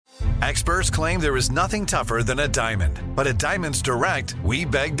Experts claim there is nothing tougher than a diamond. But at Diamonds Direct, we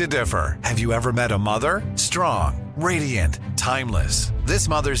beg to differ. Have you ever met a mother? Strong, radiant, timeless. This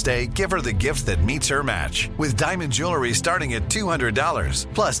Mother's Day, give her the gift that meets her match. With diamond jewelry starting at $200.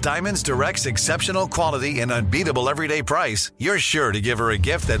 Plus Diamonds Direct's exceptional quality and unbeatable everyday price, you're sure to give her a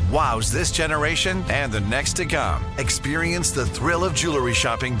gift that wows this generation and the next to come. Experience the thrill of jewelry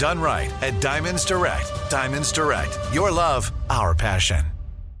shopping done right at Diamonds Direct. Diamonds Direct. Your love, our passion.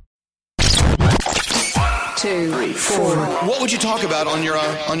 2, 3, 4. What would you talk about on your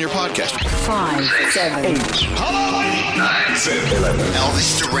podcast? 5, 7, 8. Hello, 9, 10, 11.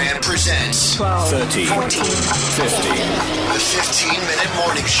 Elvis Duran presents 12, 13, 14, 15. The 15-minute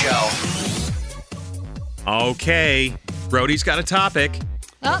morning show. Okay, Brody's got a topic.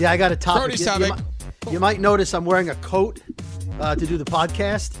 Oh. Yeah, I got a topic. Brody's topic. You might notice I'm wearing a coat to do the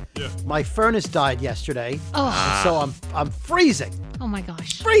podcast. Yeah. My furnace died yesterday, Oh. so I'm freezing. Oh my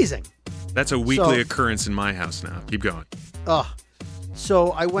gosh. Freezing. That's a weekly occurrence in my house now. Keep going.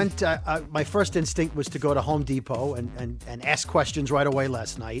 So I went. My first instinct was to go to Home Depot and ask questions right away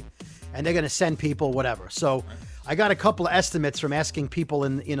last night, and they're going to send people whatever. So I got a couple of estimates from asking people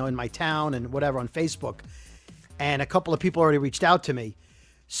in my town and whatever on Facebook, and a couple of people already reached out to me.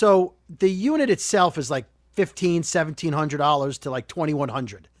 So the unit itself is like $1,700 to like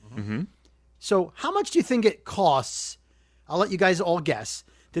 $2,100. Mm-hmm. So how much do you think it costs? I'll let you guys all guess.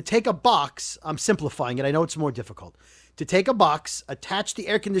 To take a box, I'm simplifying it. I know it's more difficult. To take a box, attach the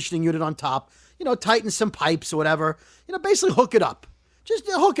air conditioning unit on top, tighten some pipes or whatever, basically hook it up. Just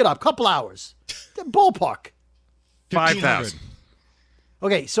hook it up, couple hours. Ballpark. 5,000.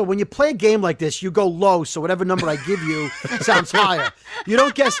 Okay, so when you play a game like this, you go low, so whatever number I give you sounds higher. You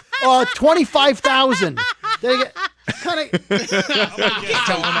don't guess, 25,000. I'm going to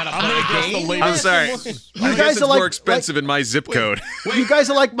guess the latest. I'm sorry. You guys are more expensive in my zip code. You guys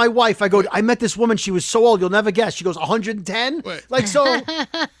are like my wife. I met this woman. She was so old, you'll never guess. She goes, 110? So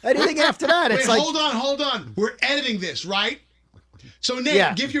anything after that, it's like... Hold on. We're editing this, right? So,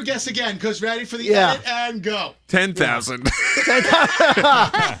 Nate, give your guess again, because ready for the edit and go. 10,000.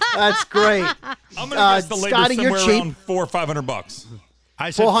 That's great. I'm going to guess the latest Scotty, somewhere you're cheap. around $400 or $500. I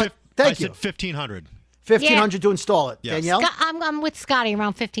said, Thank you. $1,500. $1,500 to install it. Yes. Danielle? I'm with Scotty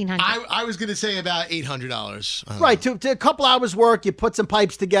around $1,500. I was going to say about $800. Right, to a couple hours work, you put some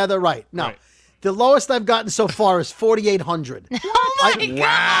pipes together. Right. No. Right. The lowest I've gotten so far is $4,800. Oh my God.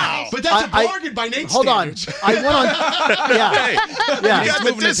 Wow. But that's a bargain by Nate's Hold on. standards. I went on... Yeah. You got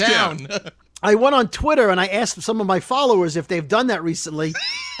the discount. I went on Twitter and I asked some of my followers if they've done that recently.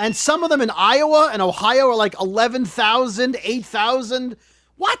 And some of them in Iowa and Ohio are like 11,000, 8,000.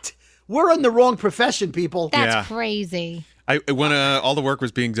 What? We're in the wrong profession, people. That's crazy. When all the work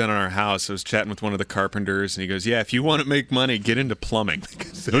was being done on our house, I was chatting with one of the carpenters, and he goes, "Yeah, if you want to make money, get into plumbing.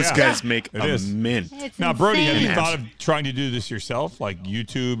 Because those guys make a mint." It's Now, Brody, have you insane. thought of trying to do this yourself, like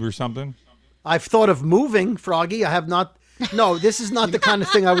YouTube or something? I've thought of moving, Froggy. I have not. No, this is not the kind of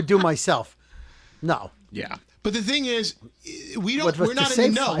thing I would do myself. No. Yeah. But the thing is, we're not to in the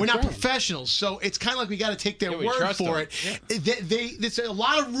save know. We're not $5,000. professionals, so it's kind of like we got to take their we word trust for them. it. There's a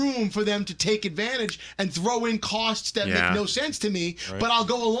lot of room for them to take advantage and throw in costs that make no sense to me, but I'll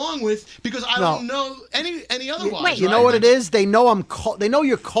go along with because I don't know any otherwise. Wait. You know what it is? They know I'm cold. They know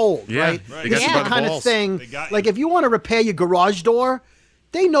you're cold, Yeah. right? Right. This They got is you the by the kind of balls. thing. They got you. Like if you want to repair your garage door,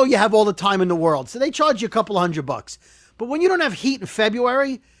 they know you have all the time in the world, so they charge you a couple $100. But when you don't have heat in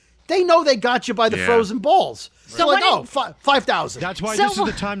February, they know they got you by the frozen balls. So like, what 5,000. That's why So- this is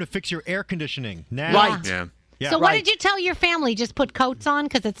the time to fix your air conditioning. Now. Right. Yeah. Yeah. So what Right. did you tell your family? Just put coats on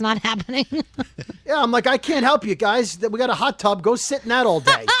because it's not happening. Yeah, I'm like, I can't help you guys. We got a hot tub. Go sit in that all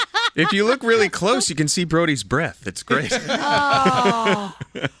day. If you look really close, you can see Brody's breath. It's great. Oh.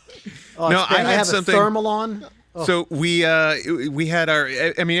 No, I had have something- a thermal on. So we had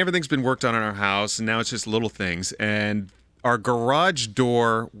everything's been worked on in our house, and now it's just little things. And our garage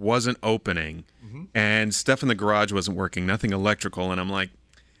door wasn't opening, and stuff in the garage wasn't working, nothing electrical. And I'm like,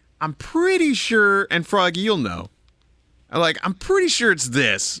 I'm pretty sure, and Froggy, you'll know. I'm pretty sure it's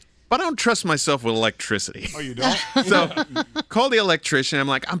this, but I don't trust myself with electricity. Oh, you don't? So call the electrician. I'm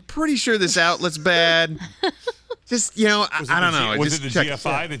like, I'm pretty sure this outlet's bad. Just, I don't know. Was Just it the check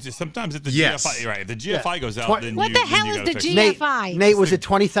GFI? Sometimes it's the Yes. GFI. Right. If the GFI goes out, then What the hell you is gotta the fix it. GFI? Nate, was it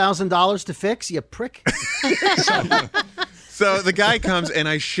 $20,000 to fix? You prick. So the guy comes, and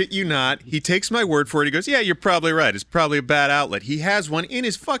I shit you not, he takes my word for it. He goes, yeah, you're probably right. It's probably a bad outlet. He has one in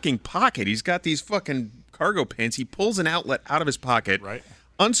his fucking pocket. He's got these fucking cargo pants. He pulls an outlet out of his pocket, Right.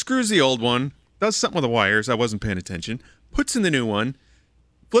 unscrews the old one, does something with the wires. I wasn't paying attention. Puts in the new one,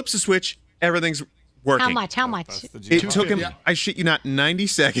 flips the switch. Everything's working. How much? It took him, I shit you not, 90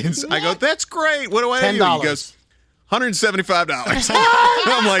 seconds. I go, that's great. What do I owe you? $10. He goes, $175.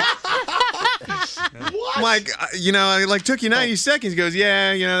 I'm like, took you 90 seconds. He goes,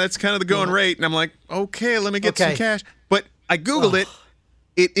 yeah, that's kind of the going rate. And I'm like, okay, let me get some cash. But I Googled it.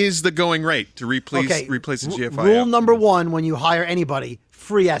 It is the going rate to replace the GFI. Rule number one when you hire anybody,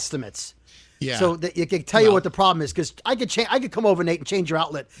 free estimates. Yeah. So that you can tell you what the problem is, because I could come over, Nate, and change your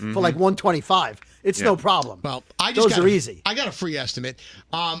outlet for like $125. It's no problem. Well, those are easy. I got a free estimate.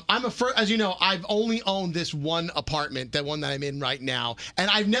 As you know, I've only owned this one apartment, that one that I'm in right now, and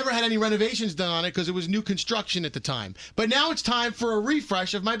I've never had any renovations done on it because it was new construction at the time. But now it's time for a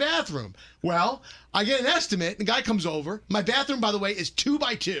refresh of my bathroom. Well, I get an estimate. The guy comes over. My bathroom, by the way, is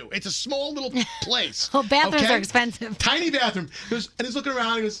 2x2. It's a small little place. Oh, bathrooms are expensive. Tiny bathroom. And he's looking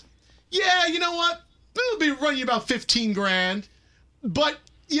around. He goes, yeah, you know what? It'll be running you about $15,000, but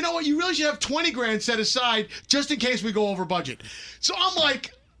you know what? You really should have $20,000 set aside just in case we go over budget. So I'm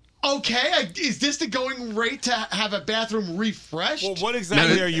like, okay, is this the going rate to have a bathroom refreshed? Well, what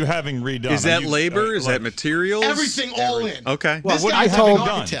exactly are you having redone? Is that labor? Is that materials? Everything all in. Okay. Well, what guy's do you have an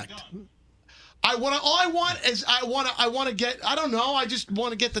done? architect. I want to get, I don't know, I just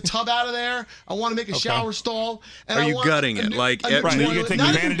want to get the tub out of there. I want to make a shower stall. And Are I you want gutting it? Right, you're going to take the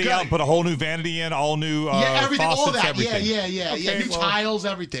vanity out, put a whole new vanity in, all new everything, faucets, all that. everything. Yeah. New tiles,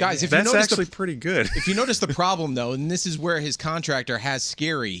 everything. Guys, if That's you notice actually pretty good. If you notice the problem, though, and this is where his contractor has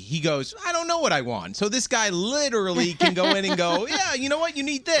Scary, he goes, I don't know what I want. So this guy literally can go in and go, yeah, you know what? You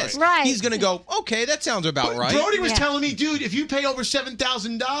need this. Right. He's going to go, okay, that sounds about right. Brody was telling me, dude, if you pay over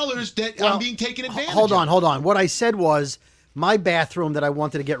 $7,000, that I'm being taken advantage of. Hold on. What I said was my bathroom that I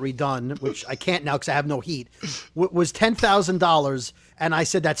wanted to get redone, which I can't now because I have no heat, was $10,000, and I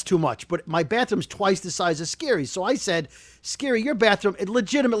said that's too much. But my bathroom's twice the size of Scary's, so I said, Scary, your bathroom,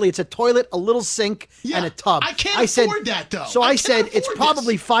 it's a toilet, a little sink, and a tub. I can't afford that, though. So I said it's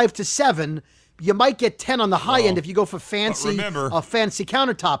probably 5 to 7. You might get 10 on the high end if you go for fancy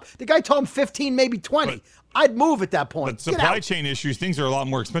countertop. The guy told him 15, maybe 20. I'd move at that point. But supply chain issues, things are a lot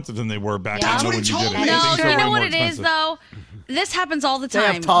more expensive than they were back That's when what you he did told it. me. No, Things are you way know more what it is, expensive. though? This happens all the They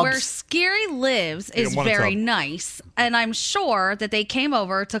have time. tubs. Where Scary lives is want a very tub. nice. And I'm sure that they came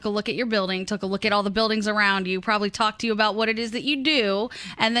over, took a look at your building, took a look at all the buildings around you, probably talked to you about what it is that you do.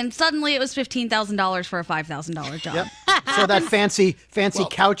 And then suddenly it was $15,000 for a $5,000 job. Yep. So that fancy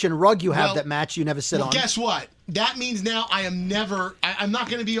couch and rug you have that match, you never sit on. Guess what? That means now I'm not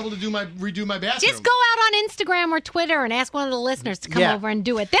going to be able to redo my bathroom. Just go out on Instagram or Twitter and ask one of the listeners to come over and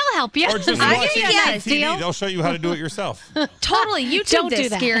do it. They'll help you. Or just I'll watch give it you a on nice TV. deal. They'll show you how to do it yourself. Totally. YouTube Don't do this,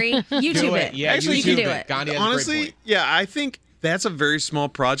 that. Scary. YouTube it. Yeah, Actually, you can do it. Gandhi has a great Honestly, point. yeah, I think that's a very small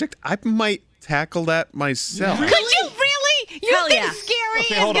project. I might tackle that myself. Could you really? You Hell think yeah. Scary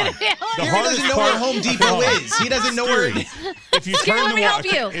Okay, is hold going on. to be able The to He hardest doesn't know where part- Home Depot is. He doesn't know where it is. If you Scary, turn let the me help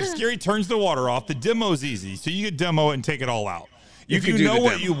water, you. if Scary turns the water off, the demo's easy. So you could demo it and take it all out. If can you do know the what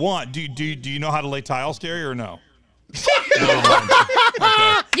demo. you want, do you know how to lay tile, Scary, or no?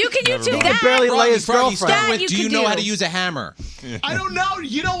 You can YouTube He that. could barely lay his Froggy, start girlfriend. with, you do you can know do. how to use a hammer? I don't know.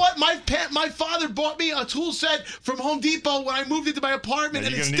 You know what? My father bought me a tool set from Home Depot when I moved into my apartment, Yeah,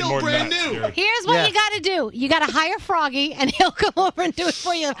 and you're it's gonna need still more than brand that, new. Scary. Here's what Yeah. you got to do. You got to hire Froggy, and he'll come over and do it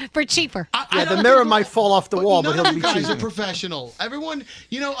for you for cheaper. Yeah, the mirror might fall off the wall, but none he'll of be you guys cheap. are professional. Everyone,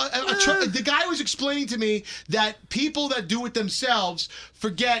 the guy was explaining to me that people that do it themselves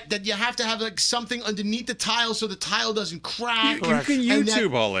forget that you have to have like something underneath the tile so the tile doesn't crack. You can And that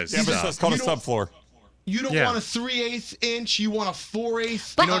YouTube all this Yeah, but stuff. it's called a You don't- subfloor. You don't Yeah. want a 3/8 inch. You want a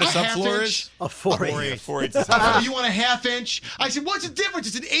 4/8. You know what a half subfloor inch. is? A 4/8. 4/8 is half. You want a half inch? I said, what's the difference?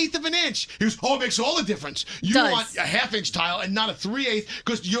 It's an eighth of an inch. He goes, oh, it makes all the difference. You Does. want a half inch tile and not a 3/8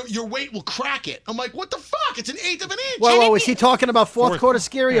 because your weight will crack it. I'm like, what the fuck? It's an eighth of an inch. Well, is he talking about fourth quarter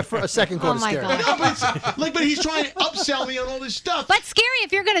Scary or a second quarter my Scary? God. No, but, but he's trying to upsell me on all this stuff. But Scary,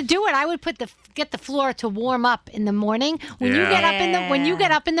 if you're going to do it, I would get the floor to warm up in the morning. When you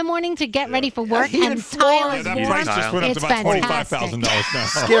get up in the morning to get ready for work Heated and floor. tile Yeah, is that warm, price just went up to it's about fantastic. $25,000 now.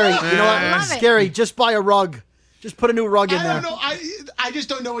 Scary, you know what? love it. Scary, just buy a rug. Just put a new rug in I there. don't know. I just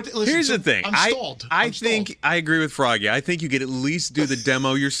don't know what. Listen, Here's so the thing. I'm stalled. I I'm think stalled. I agree with Froggy. I think you could at least do the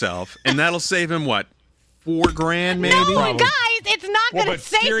demo yourself, and that'll save him what, $4,000 maybe? No, guys, it's not Well, going to but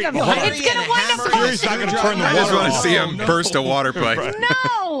save Scary- them. Hold on. It's going to wind Hammer. up. Scary's not going to turn the I just water want to off. see him burst a water pipe.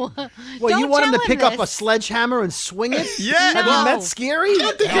 No. Well, you Don't want him to tell pick up a this. sledgehammer and swing it? Yeah. Have No. you met Scary? They're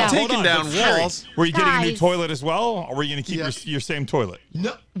Now, taking hold on, down but Scary, walls. Were you getting a new Guys. toilet as well, or were you going to keep Yeah. your same toilet?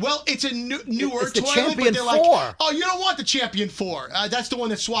 No, well, it's a newer It's the toilet, Champion but they're like, 4. oh, you don't want the Champion 4. That's the one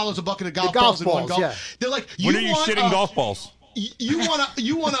that swallows a bucket of golf golf balls in one balls, gulp. yeah. They're like, When are you want shitting golf balls? You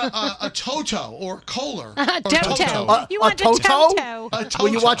want a Toto or a Kohler? Toto. You want a a Toto? Toto? Were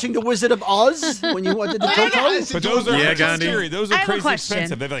you watching The Wizard of Oz when you wanted the Toto? But those are Gandhi. scary. Those I are have a crazy question.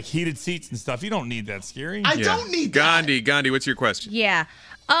 expensive. They have like heated seats and stuff. You don't need that scary. I don't need that. Gandhi, what's your question? Yeah.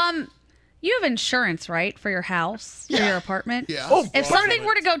 You have insurance, right, for your house, for your apartment? Yeah. Oh, If something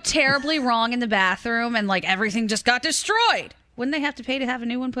were to go terribly wrong in the bathroom and like everything just got destroyed, wouldn't they have to pay to have a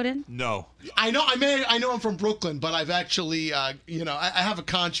new one put in? No. I know I'm from Brooklyn, but I've actually, I have a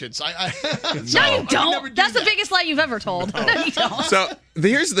conscience. No, you don't. That's the biggest lie you've ever told. No, you don't. So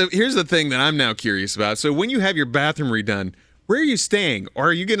here's the thing that I'm now curious about. So when you have your bathroom redone, where are you staying? Or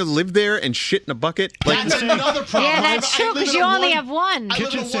are you going to live there and shit in a bucket? That's another problem. Yeah, that's true, 'cause you only have one. I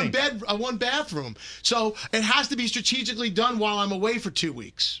live in Kitchen sink. a one bathroom, so it has to be strategically done while I'm away for 2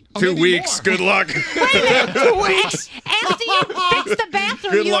 weeks. Or 2 maybe weeks. more. Good luck. 2 weeks. After you fix the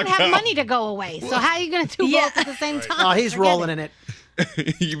bathroom, Good you luck, don't have Al. money to go away. So how are you going to do both at the same time? Oh, he's Forget rolling it. in it.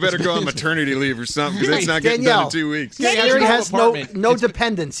 You better go on maternity leave or something because it's not getting Danielle. done in 2 weeks. Gary has apartment. no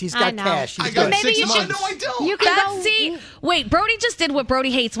dependents. He's I got know. cash. He's I got good. Maybe 6 you months. should- No, I don't. You can go. See, wait, Brody just did what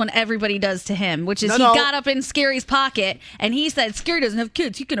Brody hates when everybody does to him, which is No, he no. got up in Scary's pocket and he said, Scary doesn't have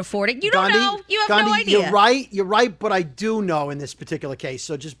kids. He can afford it. You don't Gandhi, know. You have Gandhi, no idea. You're right, but I do know in this particular case,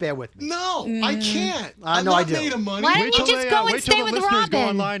 so just bear with me. No, I can't. I I'm know not I do. made of money. Why don't you just go and wait till stay the with listeners go Robin?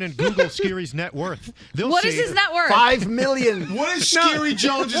 online and Google Scary's net worth. They'll What see is his net worth? $5 million. What is Scary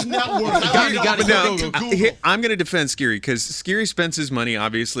Jones's net worth? Gandhi, But now, Google. I'm going to defend Scary because Scary spends his money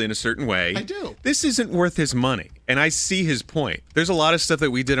obviously in a certain way. I do. This isn't worth his money, and I see his point. There's a lot of stuff that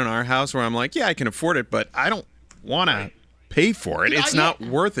we did in our house where I'm like, yeah, I can afford it, but I don't want to pay for it. It's not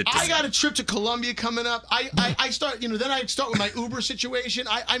worth it. To I me. got a trip to Colombia coming up. I start, then I start with my Uber situation.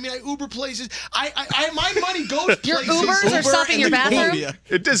 I Uber places. My money goes Your places. Ubers are stopping your bathroom?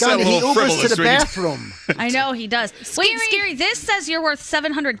 It does sound Gandhi, a he little Ubers frivolous. to the when you- bathroom. I know he does. Wait, Scary, this says you're worth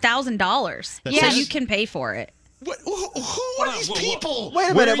 $700,000. Yeah. So you can pay for it. Who are these people? Wait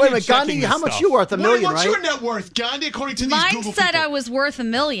a Where minute, are you Gandhi, checking how this much stuff? you worth? $1 million, What's right? your net worth, Gandhi, according to these Mine Google said people? I was worth $1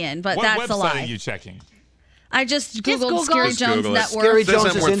 million, but What that's a website lie. are you checking? I just Googled Google. Scary Just Jones Google it. net Scary worth. Says I'm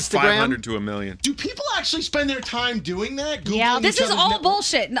Jones's worth Instagram? 500 to $1 million. Do people actually spend their time doing that? Googling Yeah. This each is other's all net worth?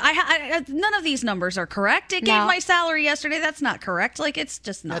 bullshit. None of these numbers are correct. It gave No. my salary yesterday. That's not correct. Like, it's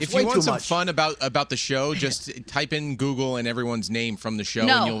just not. That's If way you too want some much. fun about the show, just type in Google and everyone's name from the show,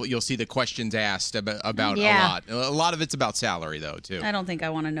 No. and you'll see the questions asked about Yeah. a lot. A lot of it's about salary, though, too. I don't think I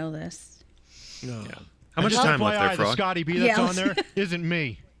want to know this. How much Just time left FYI, there, the Frog? Scotty B that's Yeah. on there isn't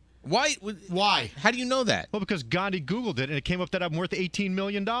me. Why? Why? How do you know that? Well, because Gandhi Googled it and it came up that I'm worth $18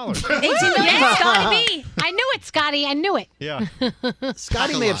 million. 18 million, Scotty B. I knew it, Scotty. I knew it. Yeah.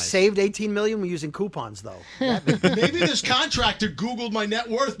 Scotty may have saved $18 million using coupons, though. Maybe this contractor Googled my net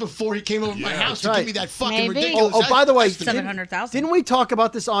worth before he came over to my house to That's give me right. that fucking Maybe. ridiculous. Oh, by the way, estimate. 700,000. didn't we talk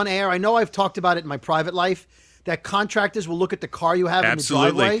about this on air? I know I've talked about it in my private life. That contractors will look at the car you have Absolutely.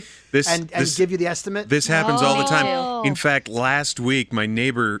 in the driveway This- and this- give you the estimate. This happens all the Oh. time. In fact, last week, my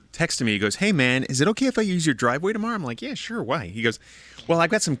neighbor texted me. He goes, "Hey, man, is it okay if I use your driveway tomorrow?" I'm like, "Yeah, sure. Why?" He goes, "Well,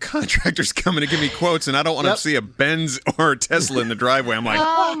 I've got some contractors coming to give me quotes, and I don't want Yep. to see a Benz or a Tesla in the driveway." I'm like,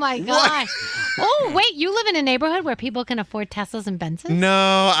 Oh my gosh. Oh wait, you live in a neighborhood where people can afford Teslas and Benzes? "No,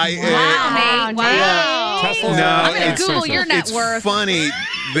 I." Wow, Nate. Wow. Teslas No, I'm going to it's- Google your net it's worth. funny.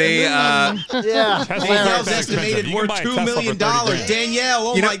 They, yeah. Tesla's Danielle's very expensive. estimated You can worth buy a $2 Tesla million. for $30,000. Danielle,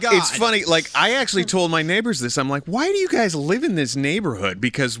 oh you know, my God. it's funny. Like, I actually told my neighbors this. I'm like, "Why do you guys live in this neighborhood?"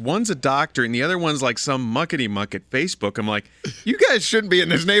 Because one's a doctor and the other one's like some muckety muck at Facebook. I'm like, "You guys shouldn't be in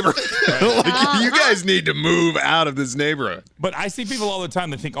this neighborhood. Like, you guys need to move out of this neighborhood." But I see people all the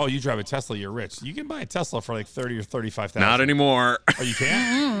time that think, "Oh, you drive a Tesla, you're rich." You can buy a Tesla for like 30 or 35,000. Not anymore. Oh, you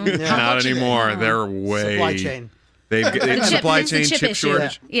can't? How Not much are they? anymore. They're way Supply chain. They've got supply it's the chain chip chip issue.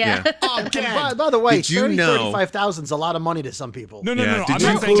 shortage. Yeah. Oh, God. By the way, Did you 30, know- 35,000 is a lot of money to some people. No, no, Yeah, no, no. did I'm you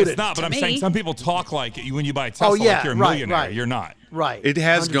not saying include it's it? not, but I'm To saying me? some people talk like when you buy a Tesla, Oh, yeah, like you're a right, millionaire. right. You're not. Right. It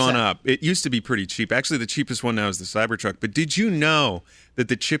has 100%. gone up. It used to be pretty cheap. Actually, the cheapest one now is the Cybertruck. But did you know that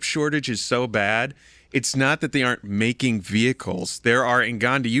the chip shortage is so bad? It's not that they aren't making vehicles. There are, in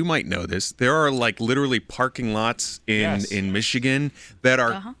Gandhi, you might know this, there are like literally parking lots Yes. in Michigan that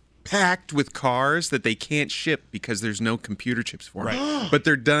are packed with cars that they can't ship because there's no computer chips for them. Right. But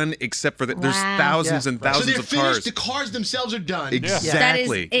they're done except for there's Wow. thousands Yeah. and So thousands they're of finished. cars. The cars themselves are done. Exactly. That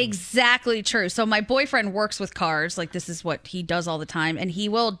is exactly true. So my boyfriend works with cars. Like, this is what he does all the time. And he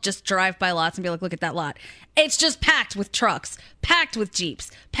will just drive by lots and be like, look at that lot. It's just packed with trucks, packed with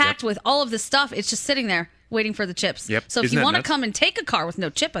Jeeps, packed with all of this stuff. It's just sitting there waiting for the chips. Yep. So if Isn't you that want to nuts? come and take a car with no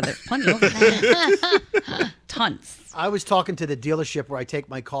chip, there's plenty over there. Tons. I was talking to the dealership where I take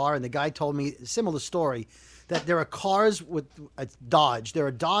my car, and the guy told me a similar story that there are cars with a Dodge. There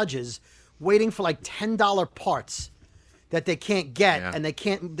are Dodges waiting for like $10 parts that they can't get, and they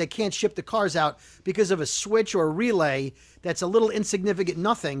can't ship the cars out because of a switch or a relay that's a little insignificant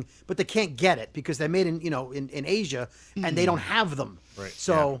nothing, but they can't get it because they're made in Asia and they don't have them. Right.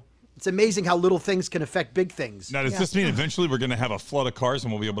 So it's amazing how little things can affect big things. Now, does this mean eventually we're going to have a flood of cars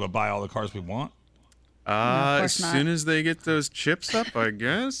and we'll be able to buy all the cars we want? As soon as they get those chips up, I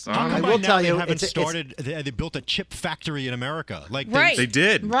guess. I will tell you, they built a chip factory in America. They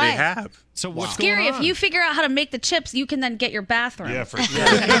did. Right. They have. So what's Scary. going on? If you figure out how to make the chips, you can then get your bathroom. Yeah, for sure. You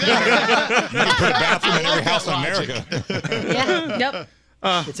can put a bathroom in every house in America.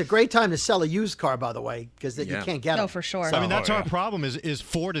 Yep. It's a great time to sell a used car, by the way, because you can't get them. Oh, for sure. I mean, that's our problem is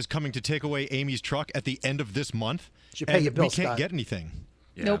Ford is coming to take away Amy's truck at the end of this month. Should pay your bill, we can't Scott. get anything.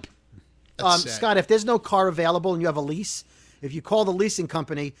 Nope. Scott, if there's no car available and you have a lease, if you call the leasing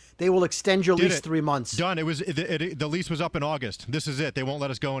company, they will extend your lease 3 months. Done. It was the lease was up in August. This is it. They won't let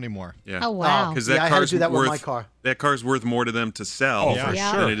us go anymore. Yeah. Oh, wow. Because I had to do that with my car. That car's worth more to them to sell for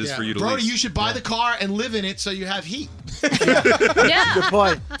sure than it is for you to Brody, lease. you should buy the car and live in it so you have heat. Good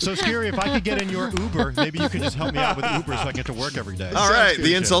point. So, Scary, if I could get in your Uber, maybe you could just help me out with Uber so I get to work every day. All right,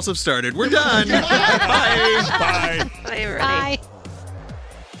 the insults have started. We're done. Bye. Bye. Bye, everybody. Bye.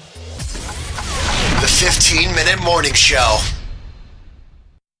 The 15-minute morning show.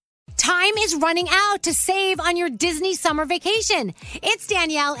 Time is running out to save on your Disney summer vacation. It's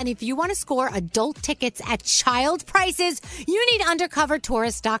Danielle, and if you want to score adult tickets at child prices, you need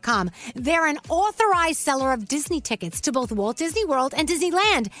UndercoverTourist.com. They're an authorized seller of Disney tickets to both Walt Disney World and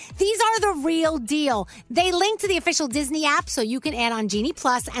Disneyland. These are the real deal. They link to the official Disney app so you can add on Genie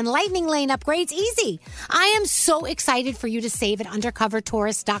Plus and Lightning Lane upgrades easy. I am so excited for you to save at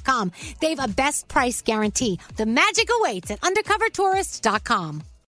UndercoverTourist.com. They have a best price guarantee. The magic awaits at UndercoverTourist.com.